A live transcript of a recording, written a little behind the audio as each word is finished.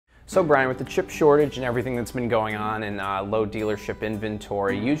So Brian, with the chip shortage and everything that's been going on and low dealership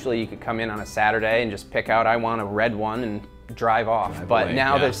inventory, usually you could come in on a Saturday and just pick out, I want a red one, and drive off. But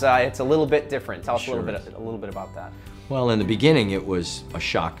now there's it's a little bit different. Tell us a little bit about that. Well, in the beginning it was a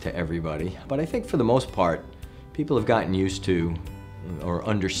shock to everybody, but I think for the most part, people have gotten used to or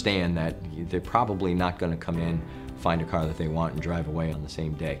understand that they're probably not going to come in, find a car that they want and drive away on the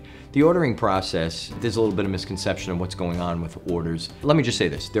same day. The ordering process, there's a little bit of misconception of what's going on with orders. Let me just say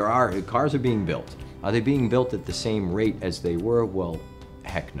this, cars are being built. Are they being built at the same rate as they were? Well,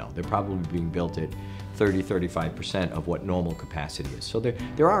 heck no. They're probably being built at 30–35% of what normal capacity is. So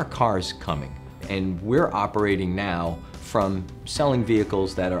there are cars coming, and we're operating now from selling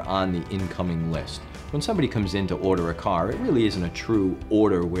vehicles that are on the incoming list. When somebody comes in to order a car, it really isn't a true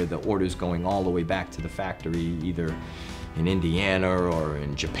order where the order's going all the way back to the factory, either in Indiana or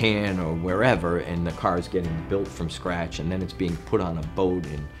in Japan or wherever, and the car is getting built from scratch, and then it's being put on a boat,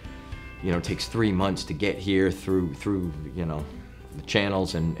 and it takes 3 months to get here through the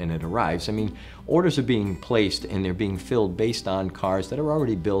channels, and it arrives. I mean, orders are being placed and they're being filled based on cars that are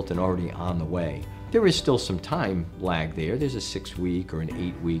already built and already on the way. There is still some time lag there. There's a 6-week or an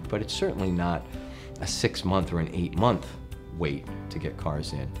 8-week, but it's certainly not a 6-month or an 8-month wait to get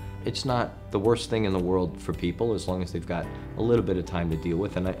cars in. It's not the worst thing in the world for people as long as they've got a little bit of time to deal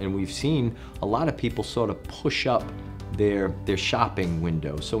with. And we've seen a lot of people sort of push up their shopping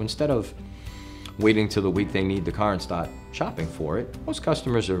window. So instead of waiting till the week they need the car and start shopping for it, most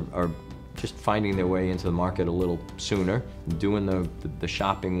customers are just finding their way into the market a little sooner, doing the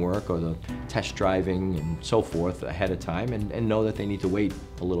shopping work or the test driving and so forth ahead of time, and know that they need to wait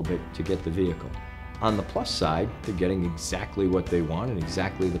a little bit to get the vehicle. On the plus side, they're getting exactly what they want and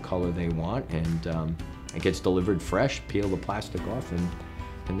exactly the color they want, and it gets delivered fresh, peel the plastic off,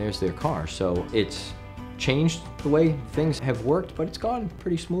 and there's their car. So it's changed the way things have worked, but it's gone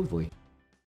pretty smoothly.